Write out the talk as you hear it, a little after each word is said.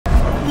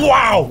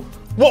Wow!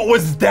 What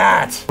was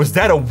that? Was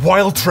that a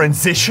wild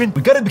transition?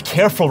 We gotta be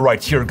careful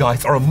right here,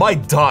 guys, or I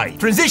might die.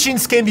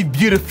 Transitions can be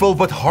beautiful,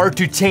 but hard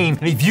to tame.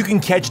 And if you can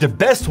catch the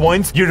best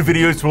ones, your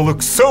videos will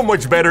look so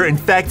much better. In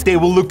fact, they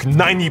will look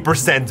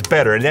 90%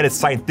 better, and that is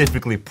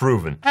scientifically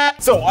proven.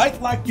 So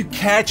I'd like to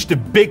catch the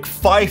big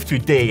five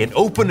today and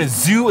open a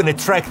zoo and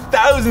attract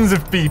thousands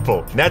of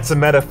people. And that's a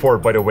metaphor,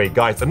 by the way,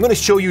 guys. I'm gonna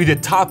show you the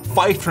top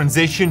 5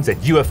 transitions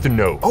that you have to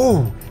know.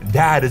 Oh,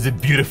 that is a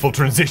beautiful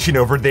transition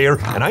over there,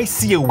 and I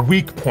see a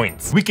weak point.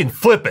 We can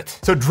flip it.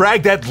 So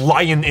drag that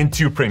lion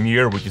into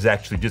Premiere, which is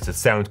actually just a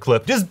sound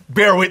clip. Just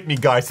bear with me,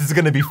 guys, this is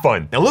gonna be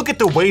fun. Now look at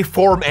the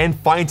waveform and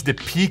find the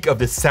peak of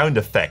the sound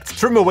effect.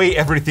 Trim away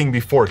everything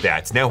before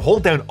that. Now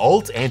hold down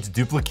Alt and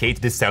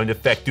duplicate the sound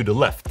effect to the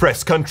left.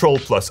 Press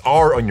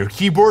Ctrl+R on your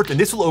keyboard, and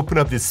this will open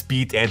up the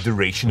speed and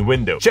duration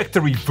window. Check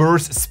the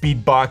reverse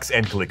speed box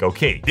and click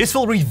OK. This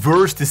will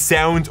reverse the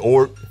sound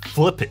or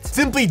flip it.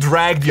 Simply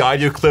drag the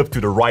audio clip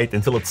to the right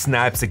until it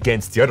snaps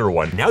against the other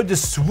one. Now the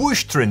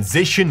swoosh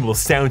transition will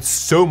sound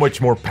so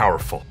much more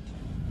powerful.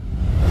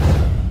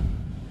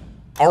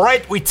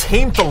 Alright, we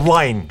tamed the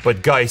lion,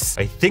 but guys,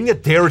 I think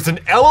that there's an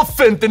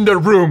elephant in the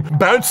room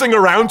bouncing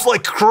around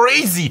like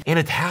crazy. And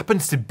it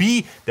happens to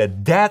be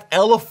that that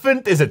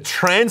elephant is a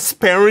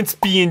transparent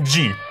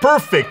PNG.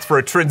 Perfect for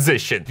a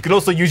transition. You can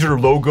also use your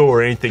logo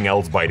or anything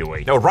else, by the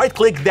way. Now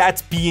right-click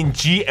that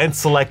PNG and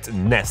select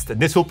Nest.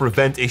 And this will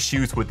prevent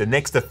issues with the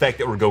next effect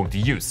that we're going to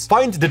use.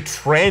 Find the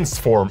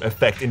transform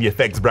effect in the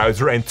effects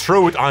browser and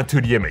throw it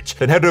onto the image.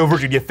 Then head over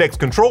to the effects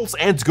controls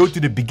and go to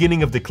the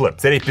beginning of the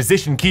clip. Set a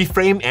position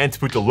keyframe and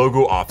put the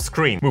logo off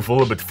screen. Move a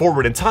little bit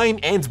forward in time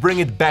and bring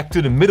it back to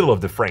the middle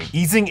of the frame.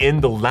 Easing in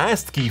the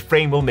last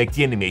keyframe will make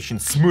the animation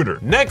smoother.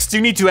 Next,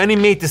 you need to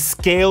animate the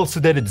scale so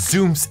that it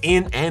zooms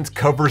in and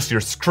covers your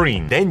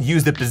screen. Then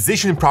use the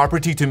position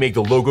property to make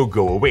the logo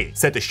go away.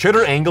 Set the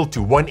shutter angle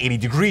to 180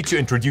 degrees to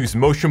introduce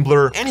motion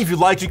blur. And if you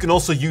like, you can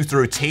also use the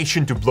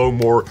rotation to blow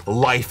more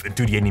life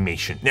into the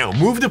animation. Now,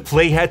 move the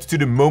playhead to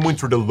the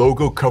moment where the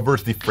logo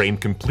covers the frame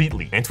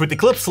completely. And with the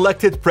clip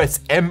selected, press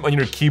M on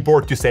your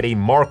keyboard to set a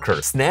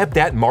marker. Snap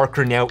that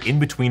marker now in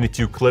between the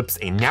two clips,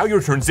 and now your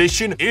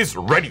transition is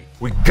ready.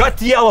 We got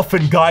the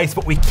elephant, guys,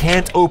 but we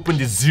can't open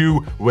the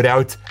zoo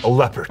without a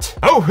leopard.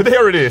 Oh,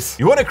 there it is.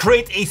 You want to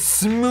create a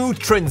smooth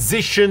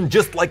transition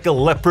just like a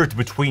leopard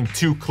between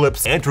two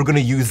clips, and we're gonna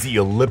use the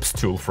ellipse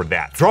tool for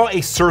that. Draw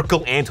a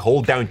circle and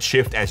hold down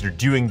Shift as you're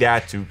doing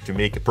that to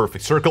make a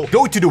perfect circle.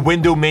 Go to the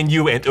window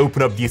menu and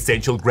open up the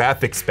essential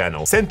graphics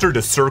panel. Center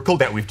the circle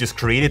that we've just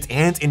created,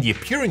 and in the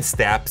appearance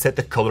tab, set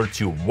the color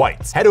to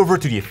white. Head over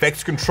to the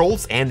effects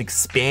controls and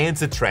expand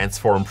the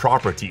transform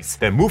properties.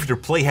 Then move your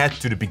playhead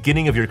to the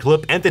beginning of your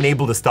clip and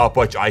enable the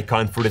stopwatch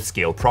icon for the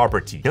scale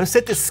property. Now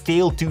set the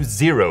scale to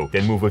 0,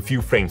 then move a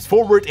few frames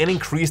forward and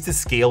increase the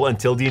scale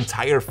until the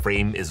entire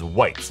frame is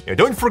white. Now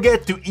don't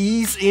forget to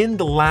ease in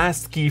the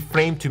last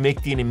keyframe to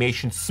make the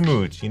animation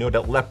smooth. You know,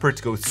 that leopard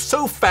goes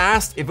so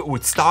fast, if it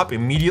would stop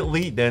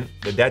immediately, then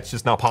that's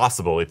just not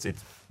possible.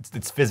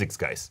 It's physics,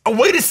 guys. Oh,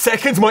 wait a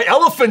second, my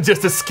elephant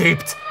just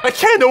escaped. I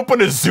can't open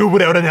a zoo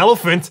without an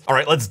elephant. All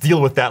right, let's deal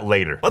with that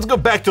later. Let's go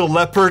back to the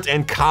leopard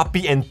and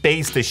copy and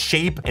paste the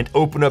shape and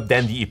open up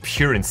then the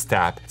appearance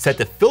tab. Set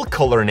the fill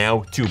color now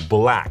to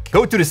black.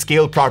 Go to the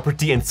scale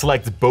property and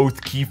select both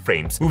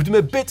keyframes. Move them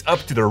a bit up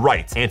to the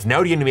right. And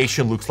now the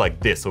animation looks like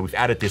this. So we've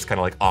added this kind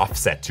of like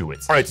offset to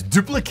it. All right,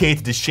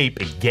 duplicate the shape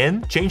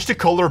again. Change the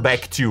color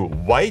back to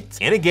white.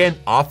 And again,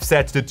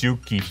 offset the two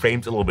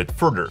keyframes a little bit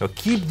further. Now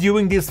keep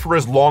doing this for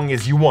as long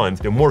as you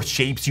want. The more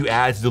shapes you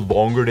add, the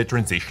longer the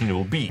transition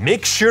will be.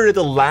 Make sure that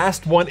the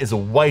last one is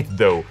white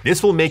though.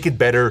 This will make it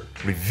better.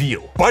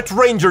 Reveal. But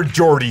Ranger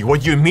Jordy,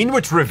 what do you mean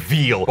with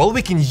reveal? Well,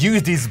 we can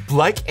use these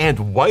black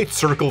and white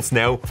circles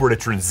now for the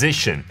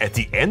transition. At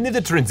the end of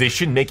the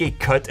transition, make a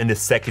cut in the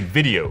second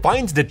video.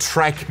 Find the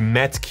track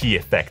matte key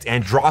effect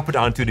and drop it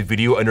onto the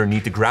video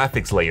underneath the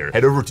graphics layer.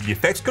 Head over to the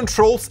effects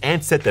controls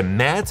and set the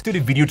matte to the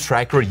video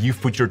track where you've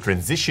put your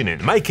transition in.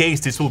 In my case,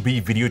 this will be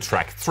video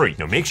track 3.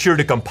 Now make sure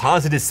the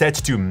composite is set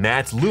to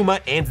matte luma,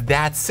 and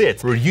that's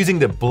it. We're using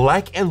the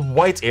black and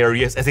white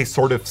areas as a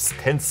sort of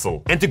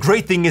stencil. And the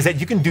great thing is that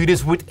you can do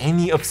this with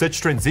any of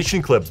such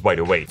transition clips, by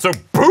the way. So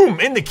boom,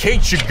 in the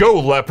cage you go,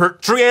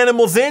 leopard. 3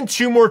 animals in,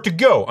 2 more to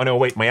go. Oh no,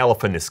 wait, my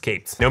elephant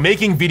escaped. Now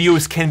making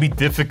videos can be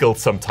difficult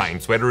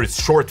sometimes, whether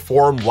it's short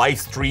form, live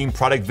stream,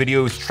 product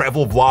videos,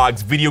 travel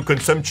vlogs, video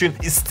consumption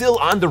is still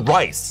on the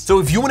rise. So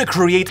if you want to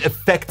create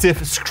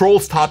effective scroll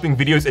stopping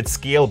videos at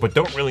scale but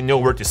don't really know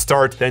where to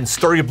start, then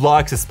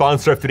Storyblocks, a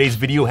sponsor of today's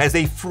video, has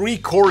a free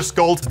course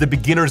called The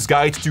Beginner's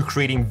Guide to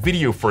Creating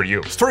Video for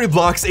You.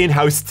 Storyblocks'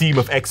 in-house team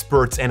of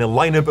experts and a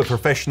lineup of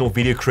professional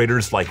video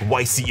creators like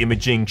YC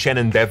Imaging,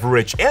 Shannon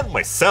Beveridge, and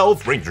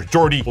myself, Ranger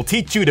Jordy, will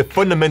teach you the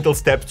fundamental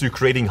steps to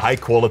creating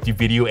high-quality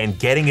video and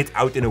getting it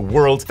out in the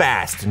world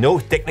fast. No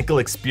technical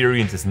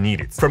experience is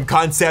needed. From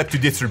concept to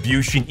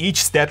distribution,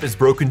 each step is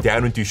broken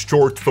down into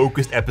short,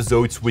 focused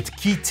episodes with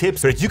key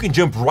tips so that you can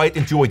jump right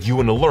into what you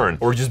want to learn,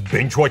 or just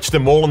binge watch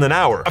them all in an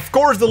hour. Of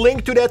course, the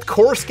link to that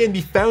course can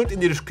be found out in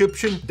the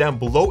description down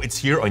below. It's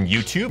here on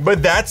YouTube.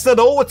 But that's not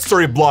all what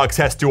Storyblocks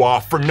has to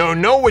offer.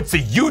 No, it's a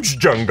huge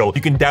jungle.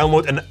 You can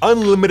download an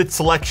unlimited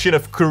selection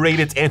of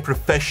curated and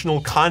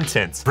professional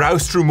content.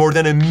 Browse through more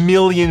than 1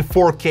 million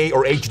 4K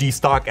or HD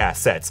stock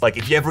assets. Like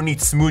if you ever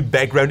need smooth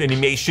background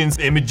animations,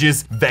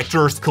 images,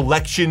 vectors,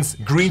 collections,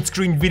 green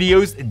screen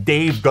videos,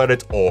 they've got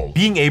it all.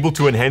 Being able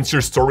to enhance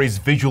your stories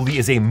visually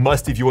is a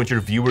must if you want your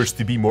viewers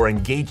to be more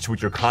engaged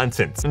with your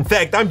content. In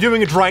fact, I'm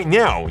doing it right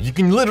now. You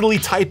can literally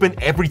type in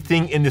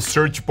everything in the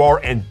search bar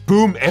and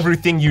boom,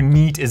 everything you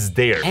need is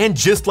there. And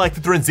just like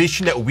the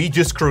transition that we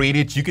just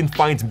created, you can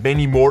find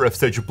many more of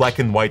such black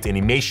and white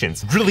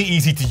animations. Really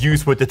easy to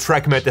use with the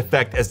track matte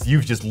effect as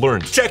you've just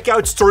learned. Check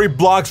out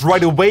Storyblocks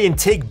right away and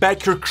take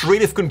back your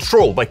creative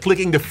control by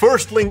clicking the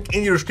first link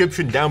in the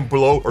description down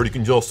below, or you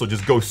can also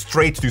just go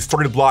straight to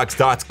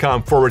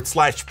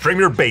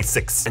storyblocks.com/Premiere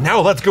Basics. And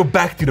now let's go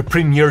back to the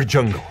Premiere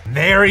jungle.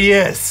 There he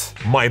is,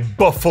 my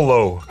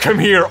buffalo. Come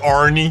here,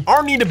 Arnie.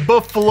 Arnie the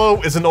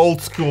buffalo is an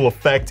old school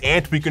effect,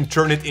 and we can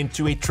turn it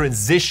into a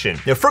transition.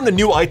 Now from the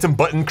new item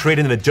button, create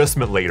an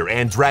adjustment layer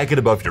and drag it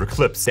above your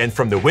clips. And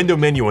from the window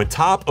menu on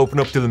top, open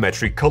up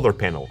telemetry color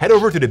panel. Head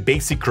over to the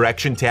basic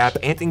correction tab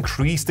and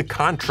increase the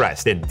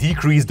contrast, then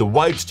decrease the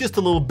whites just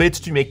a little bit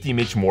to make the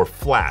image more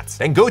flat.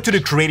 Then go to the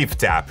creative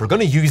tab. We're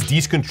gonna use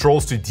these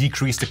controls to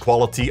decrease the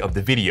quality of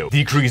the video.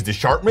 Decrease the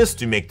sharpness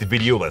to make the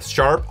video less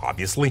sharp,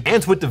 obviously.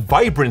 And with the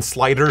vibrance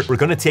slider, we're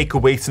gonna take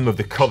away some of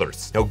the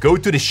colors. Now go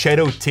to the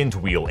shadow tint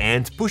wheel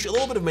and push a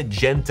little bit of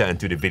magenta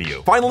into the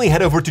video. Finally,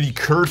 head over to the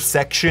curve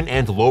section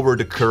and lower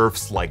the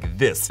curves like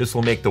this. This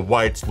will make the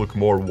whites look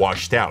more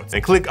washed out.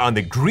 And click on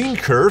the green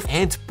curve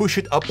and push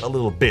it up a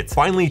little bit.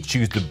 Finally,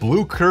 choose the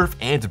blue curve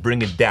and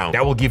bring it down.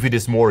 That will give you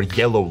this more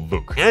yellow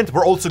look. And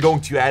we're also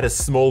going to add a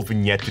small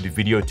vignette to the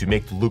video to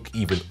make the look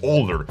even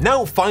older.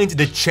 Now find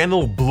the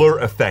channel blur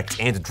effect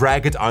and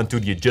drag it onto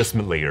the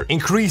adjustment layer.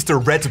 Increase the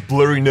red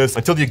blurriness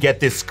until you get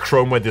this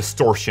chroma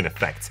distortion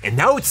effect. And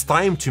now it's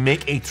time to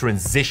make a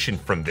transition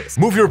from this.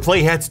 Move your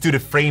playhead to the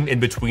frame in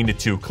between the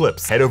two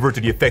clips. Head over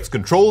to the effects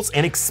controls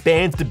and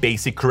expand the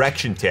basic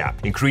correction tab.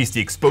 Increase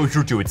the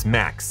exposure to its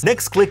max.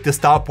 Next, click the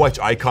stopwatch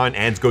icon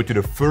and go to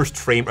the first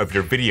frame of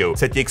your video.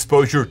 Set the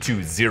exposure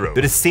to 0.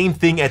 Do the same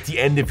thing at the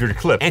end of your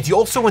clip. And you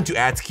also want to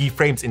add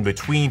keyframes in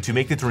between to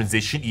make the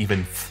transition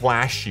even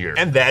flashier.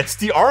 And that's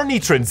the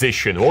Arnie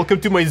transition. Welcome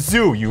to my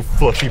zoo, you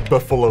fluffy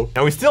buffalo.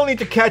 Now we still need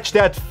to catch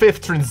that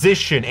 5th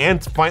transition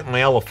and find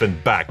my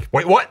elephant back.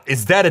 Wait, what?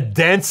 Is that a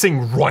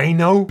dancing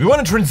rhino? We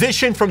want to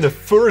transition from the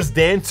first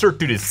dancer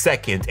to the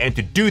second, and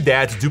to do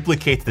that,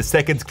 duplicate the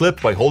second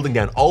clip by holding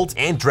down Alt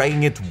and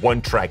dragging it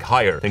 1 track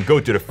higher. Then go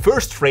to the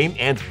first frame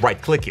and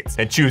right-click it,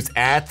 and choose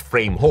Add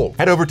Frame Hold.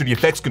 Head over to the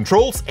effects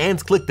controls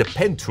and click the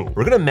pen tool.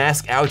 We're gonna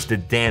mask out the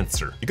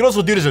dancer. You can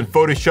also do this in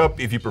Photoshop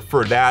if you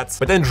prefer that,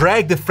 but then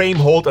drag the frame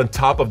hold on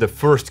top of the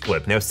first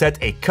clip. Now set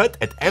a cut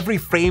at every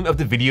frame of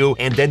the video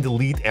and then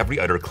delete every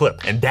other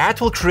clip. And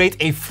that will create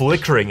a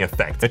flickering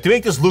effect. Now to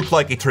make this look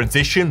like a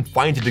transition,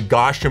 find the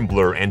Gaussian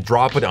blur and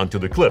drop it onto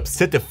the clips.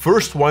 Set the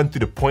first one to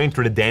the point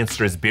where the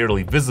dancer is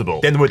barely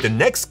visible. Then with the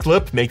next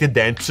clip, make the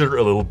dancer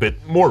a little bit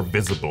more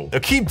visible. Now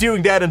keep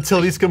doing that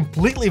until he's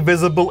completely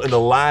visible in the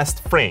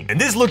last frame. And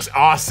this looks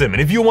awesome.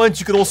 And if you want,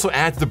 you can also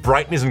add the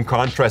brightness and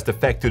contrast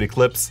effect to the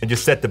clips and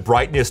just set the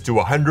brightness to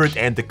 100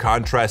 and the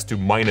contrast to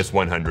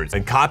 -100.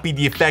 And copy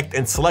the effect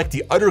and select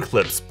the other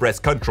clips. Press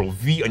Ctrl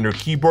V on your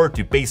keyboard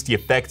to paste the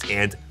effect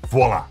and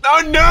voila.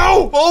 Oh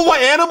no! All my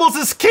animals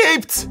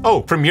escaped!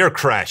 Oh, Premiere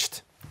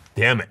crashed.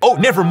 Damn it. Oh,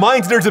 never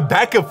mind, there's a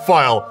backup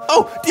file.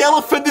 Oh, the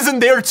elephant isn't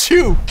there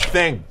too.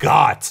 Thank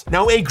God.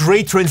 Now, a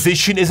great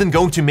transition isn't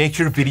going to make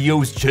your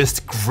videos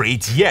just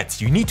great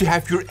yet. You need to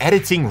have your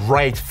editing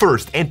right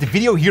first. And the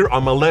video here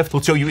on my left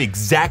will show you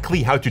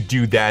exactly how to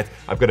do that.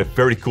 I've got a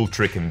very cool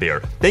trick in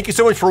there. Thank you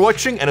so much for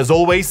watching, and as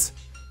always,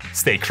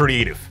 stay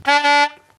creative.